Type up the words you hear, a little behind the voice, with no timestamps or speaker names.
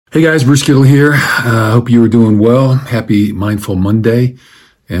Hey guys, Bruce Kittle here. Hope you were doing well. Happy Mindful Monday,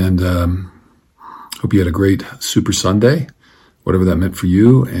 and hope you had a great Super Sunday, whatever that meant for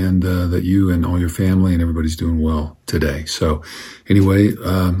you, and that you and all your family and everybody's doing well today. So anyway,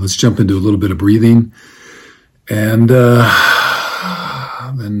 let's jump into a little bit of breathing, and then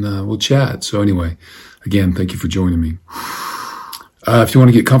we'll chat. So anyway, again, thank you for joining me. If you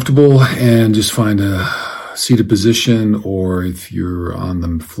want to get comfortable and just find a seated position, or if you're on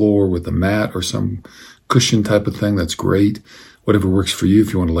the floor with a mat or some cushion type of thing, that's great. Whatever works for you.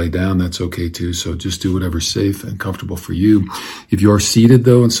 If you want to lay down, that's okay too. So just do whatever's safe and comfortable for you. If you are seated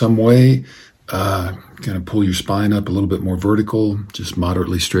though in some way, kind of pull your spine up a little bit more vertical, just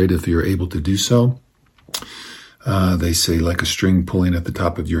moderately straight if you're able to do so. They say like a string pulling at the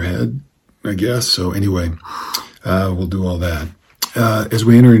top of your head, I guess. So anyway, we'll do all that. As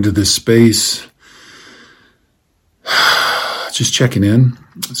we enter into this space, just checking in.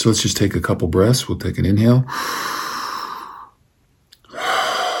 So let's just take a couple breaths. We'll take an inhale.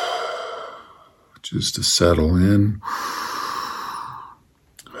 Just to settle in.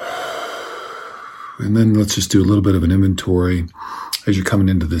 And then let's just do a little bit of an inventory as you're coming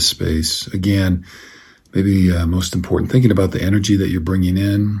into this space. Again, maybe most important, thinking about the energy that you're bringing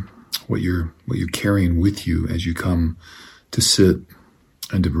in, what you're carrying with you as you come to sit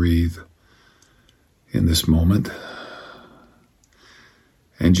and to breathe in this moment.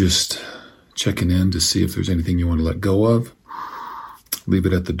 And just checking in to see if there's anything you want to let go of. Leave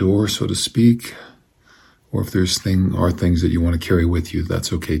it at the door, so to speak. Or if there's things that you want to carry with you,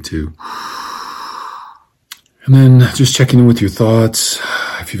 that's okay too. And then just checking in with your thoughts.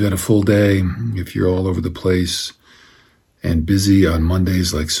 If you've had a full day, if you're all over the place and busy on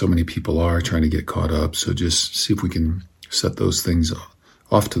Mondays like so many people are, trying to get caught up. So just see if we can set those things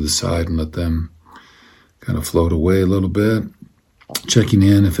off to the side and let them kind of float away a little bit. Checking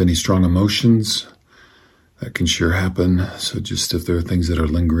in if any strong emotions, that can sure happen. So just if there are things that are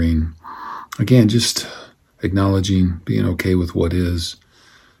lingering, again, just acknowledging, being okay with what is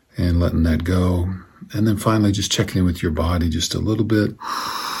and letting that go. And then finally, just checking in with your body just a little bit.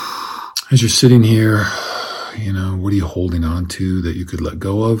 As you're sitting here, what are you holding on to that you could let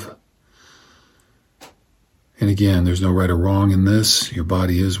go of? And again, there's no right or wrong in this. Your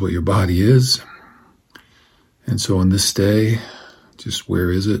body is what your body is. And so on this day, just where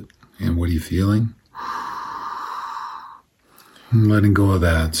is it and what are you feeling? And letting go of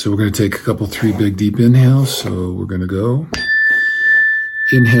that. So we're going to take a couple, 3 big deep inhales. So we're going to go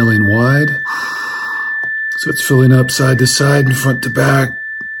inhaling wide. So it's filling up side to side and front to back,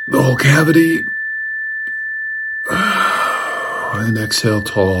 the whole cavity. And exhale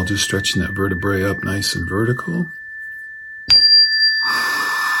tall, just stretching that vertebrae up nice and vertical.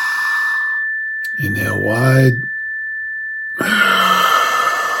 Inhale wide.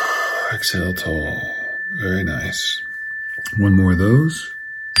 Exhale tall. Very nice. One more of those.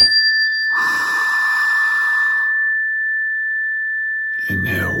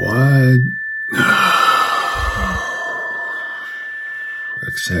 Inhale wide.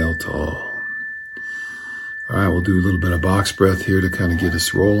 Exhale tall. All right, we'll do a little bit of box breath here to kind of get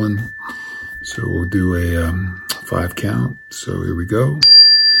us rolling. So we'll do a 5 count. So here we go.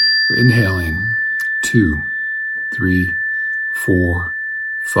 We're inhaling 2, 3, 4,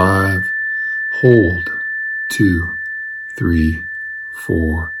 5. Hold 2, 3,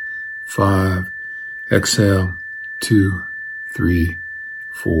 4, 5. Exhale 2, 3,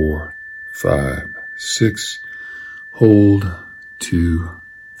 4, 5, 6. Hold 2,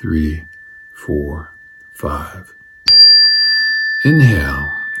 3, 4, 5.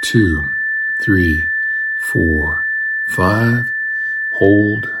 Inhale 2, 3, 4, 5.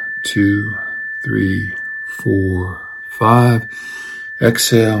 Hold 2, 3, 4, 5.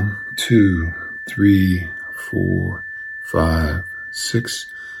 Exhale 2, 3, 4, 5, 6.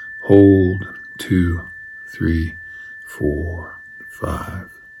 Hold 2, 3, 4, 5.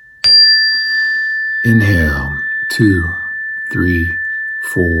 Inhale 2, 3,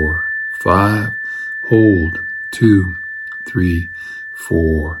 4, 5. Hold 2, 3,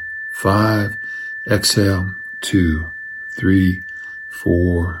 4, 5. Exhale 2, 3,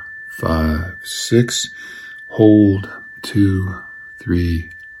 4, 5, 6. Hold 2, 3,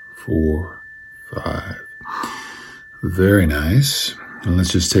 4, 5. Very nice. And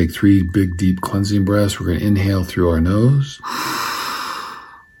let's just take 3 big, deep cleansing breaths. We're going to inhale through our nose.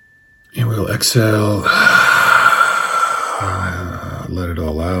 And we'll exhale. Let it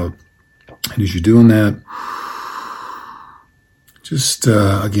all out. And as you're doing that, just,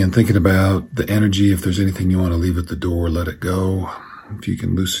 again, thinking about the energy. If there's anything you want to leave at the door, let it go. If you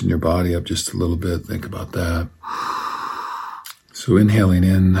can loosen your body up just a little bit, think about that. So inhaling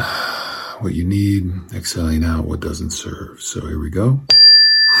in what you need, exhaling out what doesn't serve. So here we go.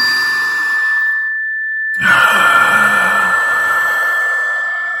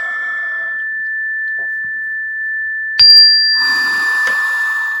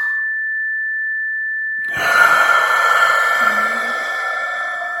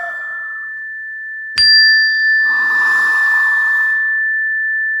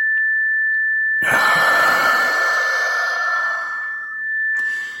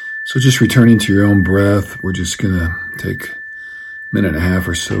 So just returning to your own breath, we're just going to take a minute and a half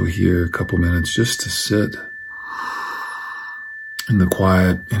or so here, a couple minutes just to sit in the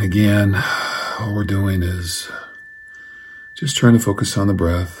quiet. And again, all we're doing is just trying to focus on the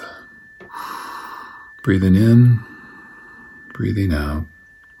breath. Breathing in, breathing out.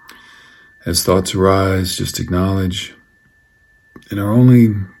 As thoughts arise, just acknowledge. And our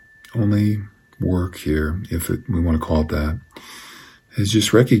only work here, we want to call it that, is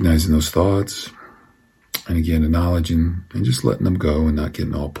just recognizing those thoughts and again, acknowledging and just letting them go and not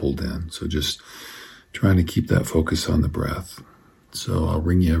getting all pulled in. So just trying to keep that focus on the breath. So I'll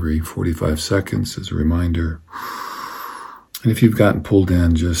ring you every 45 seconds as a reminder. And if you've gotten pulled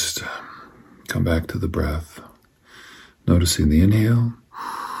in, just come back to the breath. Noticing the inhale,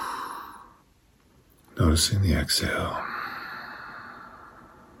 noticing the exhale.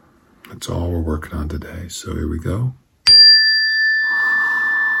 That's all we're working on today. So here we go.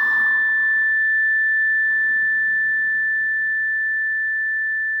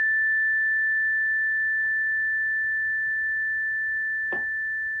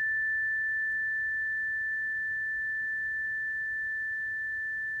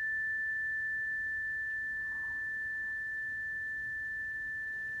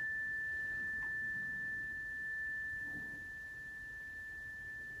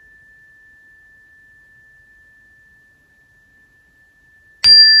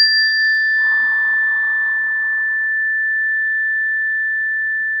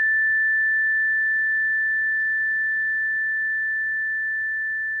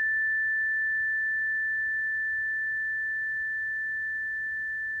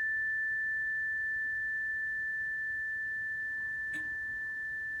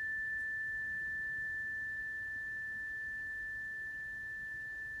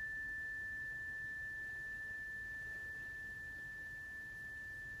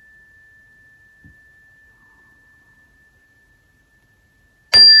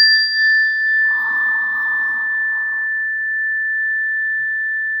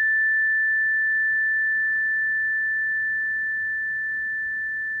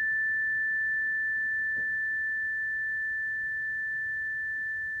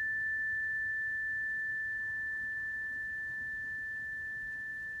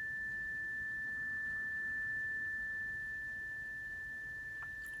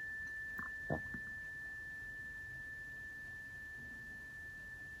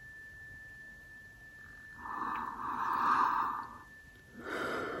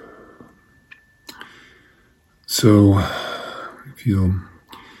 So if you'll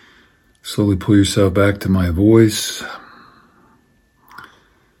slowly pull yourself back to my voice,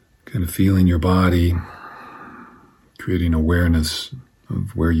 kind of feeling your body, creating awareness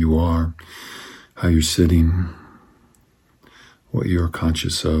of where you are, how you're sitting, what you're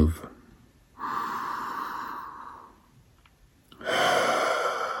conscious of.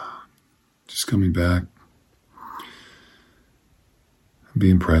 Just coming back,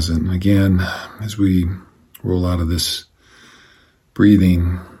 being present. And again, as we roll out of this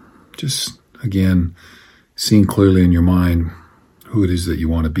breathing, just again, seeing clearly in your mind who it is that you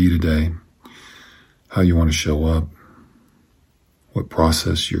want to be today, how you want to show up, what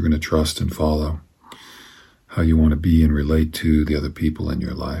process you're going to trust and follow, how you want to be and relate to the other people in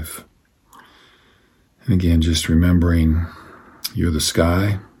your life. And again, just remembering you're the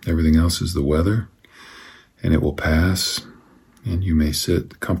sky, everything else is the weather, and it will pass, and you may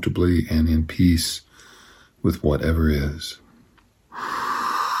sit comfortably and in peace with whatever is.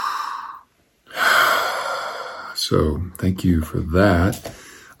 So thank you for that.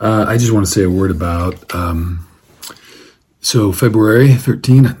 I just want to say a word about, so February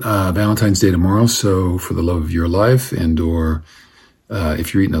 13th, Valentine's Day tomorrow. So for the love of your life or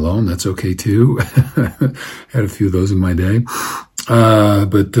if you're eating alone, that's okay too. Had a few of those in my day.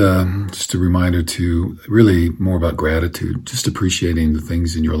 But just a reminder to really more about gratitude, just appreciating the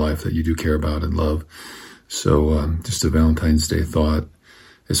things in your life that you do care about and love. So just a Valentine's Day thought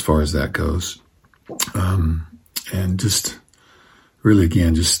as far as that goes. And just really,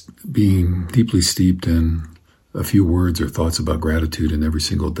 again, just being deeply steeped in a few words or thoughts about gratitude in every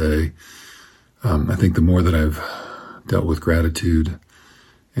single day. I think the more that I've dealt with gratitude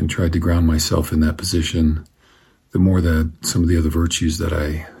and tried to ground myself in that position, the more that some of the other virtues that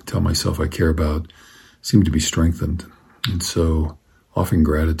I tell myself I care about seem to be strengthened. And so offering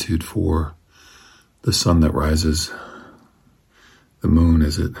gratitude for the sun that rises, the moon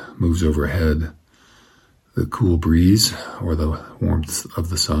as it moves overhead, the cool breeze or the warmth of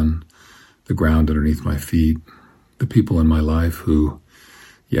the sun, the ground underneath my feet, the people in my life who,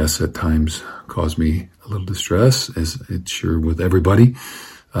 yes, at times cause me a little distress, as it's sure with everybody,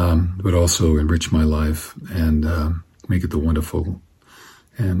 but also enrich my life and make it the wonderful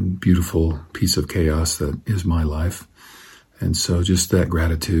and beautiful piece of chaos that is my life. And so just that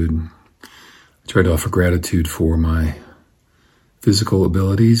gratitude. I try to offer gratitude for my physical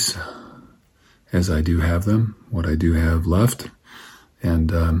abilities as I do have them, what I do have left, and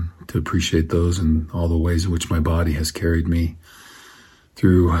to appreciate those and all the ways in which my body has carried me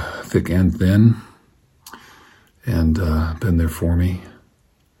through thick and thin and been there for me.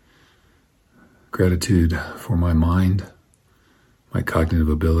 Gratitude for my mind, my cognitive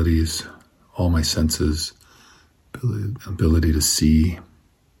abilities, all my senses, ability to see,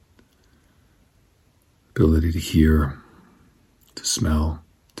 ability to hear, to smell,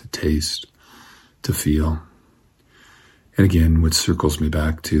 to taste, to feel. And again, which circles me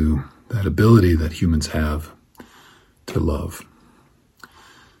back to that ability that humans have to love.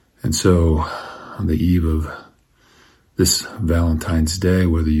 And so on the eve of this Valentine's Day,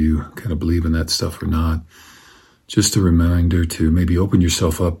 whether you kind of believe in that stuff or not, just a reminder to maybe open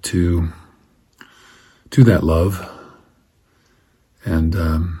yourself up to that love. And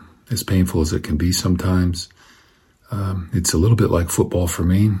as painful as it can be sometimes, it's a little bit like football for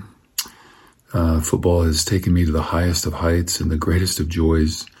me. Football has taken me to the highest of heights and the greatest of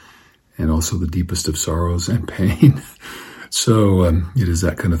joys and also the deepest of sorrows and pain. So it is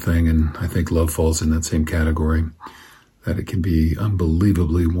that kind of thing, and I think love falls in that same category, that it can be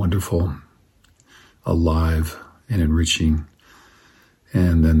unbelievably wonderful, alive, and enriching.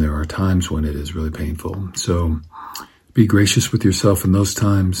 And then there are times when it is really painful. So be gracious with yourself in those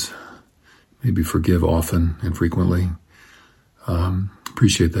times. Maybe forgive often and frequently.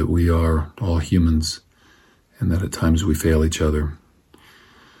 Appreciate that we are all humans and that at times we fail each other.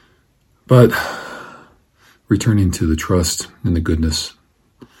 But returning to the trust and the goodness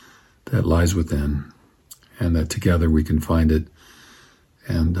that lies within, and that together we can find it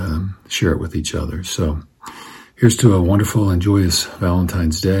and share it with each other. So here's to a wonderful and joyous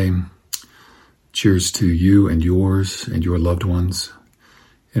Valentine's Day. Cheers to you and yours and your loved ones.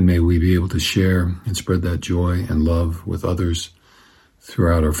 And may we be able to share and spread that joy and love with others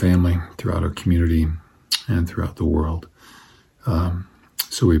throughout our family, throughout our community, and throughout the world.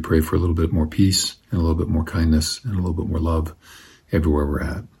 So we pray for a little bit more peace and a little bit more kindness and a little bit more love everywhere we're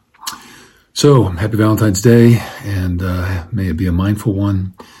at. So happy Valentine's Day, and may it be a mindful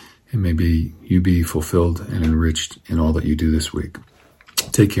one, and maybe you be fulfilled and enriched in all that you do this week.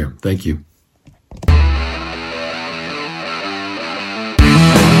 Take care. Thank you.